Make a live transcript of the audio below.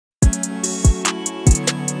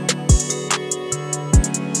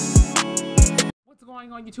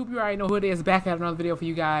going on YouTube? You already know who it is. Back at another video for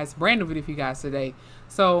you guys, brand new video for you guys today.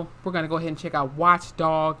 So we're gonna go ahead and check out Watch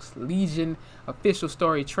Dogs Legion official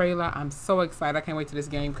story trailer. I'm so excited. I can't wait till this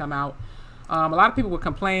game come out. A lot of people were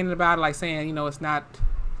complaining about it, like saying, you know, it's not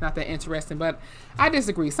that interesting, but I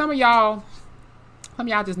disagree. Some of y'all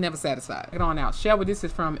just never satisfied. Get on out. Shelby, this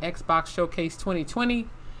is from Xbox Showcase 2020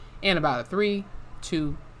 in about a 3,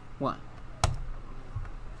 2, 1.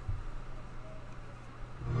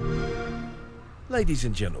 Ladies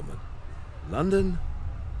and gentlemen, London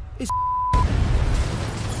is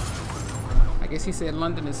I guess he said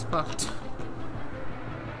London is fucked.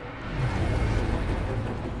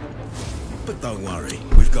 But don't worry,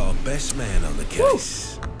 we've got our best man on the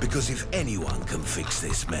case. Woo! Because if anyone can fix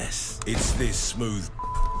this mess, it's this smooth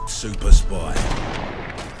super spy.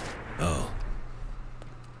 Oh.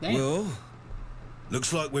 Damn. Well,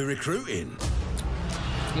 looks like we're recruiting.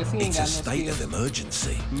 It's a state of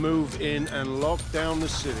emergency. Move in and lock down the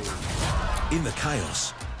city. In the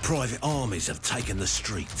chaos, private armies have taken the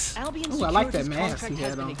streets. Ooh, I like that mask he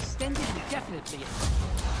had on. Extended indefinitely.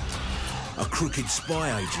 A crooked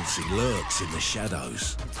spy agency lurks in the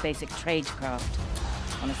shadows. It's basic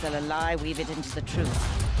tradecraft. Want to sell a lie, weave it into the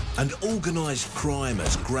truth. And organised crime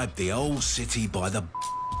has grabbed the old city by the...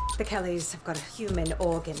 The Kellys have got a human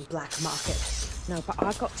organ black market. No, but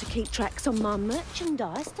I got to keep tracks on my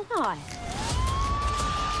merchandise, don't I?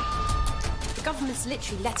 The government's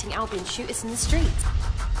literally letting Albion shoot us in the streets.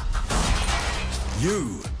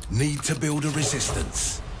 You need to build a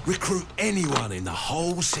resistance. Recruit anyone in the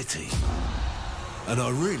whole city. And I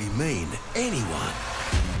really mean anyone.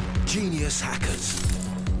 Genius hackers.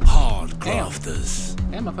 Hard grafters.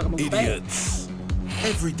 Damn, idiots.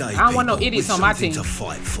 Everyday I don't want no people idiots with on my something team to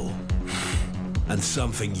fight for. And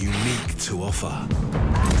something unique to offer.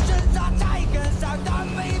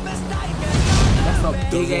 That's a The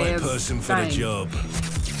big right ass person for thing. the job.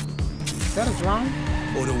 Is that a drone?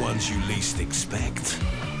 Or the ones you least expect.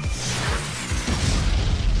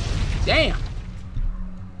 Damn.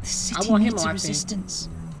 The city I want him needs on a my team. resistance.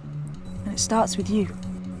 And it starts with you.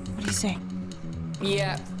 What do you say?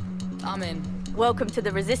 Yeah, I'm in. Welcome to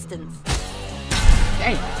the Resistance.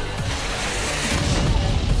 Damn.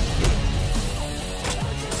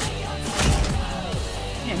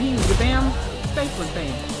 Man, he used the damn stapling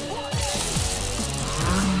thing.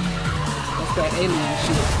 That's that alien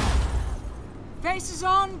shit. Faces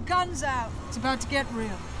on, guns out. It's about to get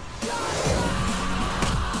real.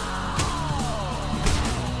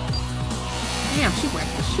 Damn, she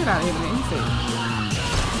whacked the shit out of him and he said,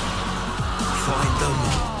 Find them.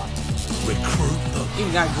 Recruit them.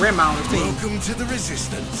 even got grandma on the team. Welcome to the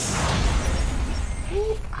resistance.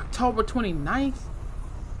 October 29th.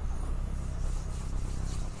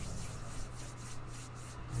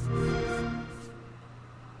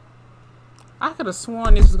 I could have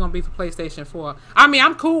sworn this was gonna be for PlayStation 4. I mean,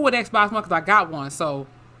 I'm cool with Xbox One because I got one. So,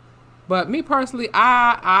 but me personally,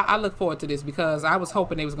 I look forward to this because I was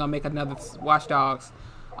hoping they was gonna make another Watch Dogs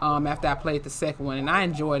after I played the second one, and I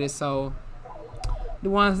enjoyed it. So, the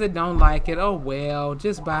ones that don't like it, oh well,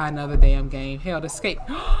 just buy another damn game. Hell, the Skate,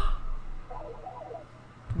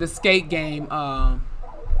 the Skate game,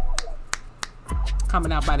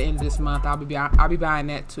 coming out by the end of this month. I'll be buying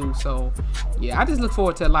that too. So yeah, I just look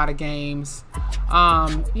forward to a lot of games.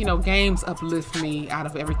 You know, games uplift me out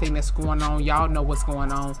of everything that's going on. Y'all know what's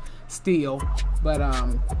going on still, but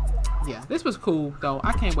yeah, this was cool though.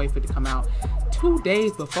 I can't wait for it to come out 2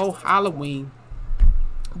 days before Halloween.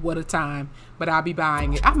 What a time. But I'll be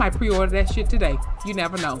buying it. I might pre-order that shit today. You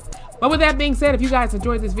never know. But with that being said, if you guys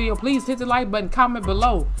enjoyed this video, please hit the like button, comment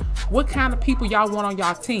below what kind of people y'all want on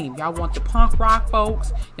y'all team. Y'all want the punk rock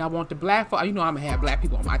folks? Y'all want the black folks? You know I'm gonna have black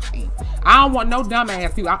people on my team. I don't want no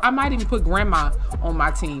dumbass people. I might even put grandma on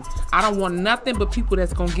my team. I don't want nothing but people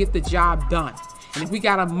that's gonna get the job done. And if we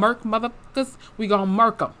gotta murk motherfuckers, we gonna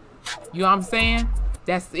murk them. You know what I'm saying?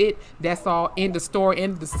 That's it. That's all. End of story.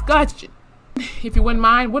 End of discussion. If you wouldn't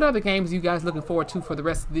mind, what other games are you guys looking forward to for the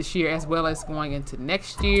rest of this year, as well as going into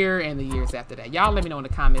next year and the years after that? Y'all let me know in the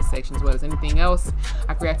comment section, as well as anything else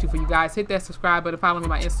I can react to for you guys. Hit that subscribe button, follow me on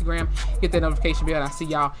my Instagram, hit that notification bell, and I'll see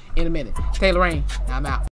y'all in a minute. Taylor Rain, I'm out.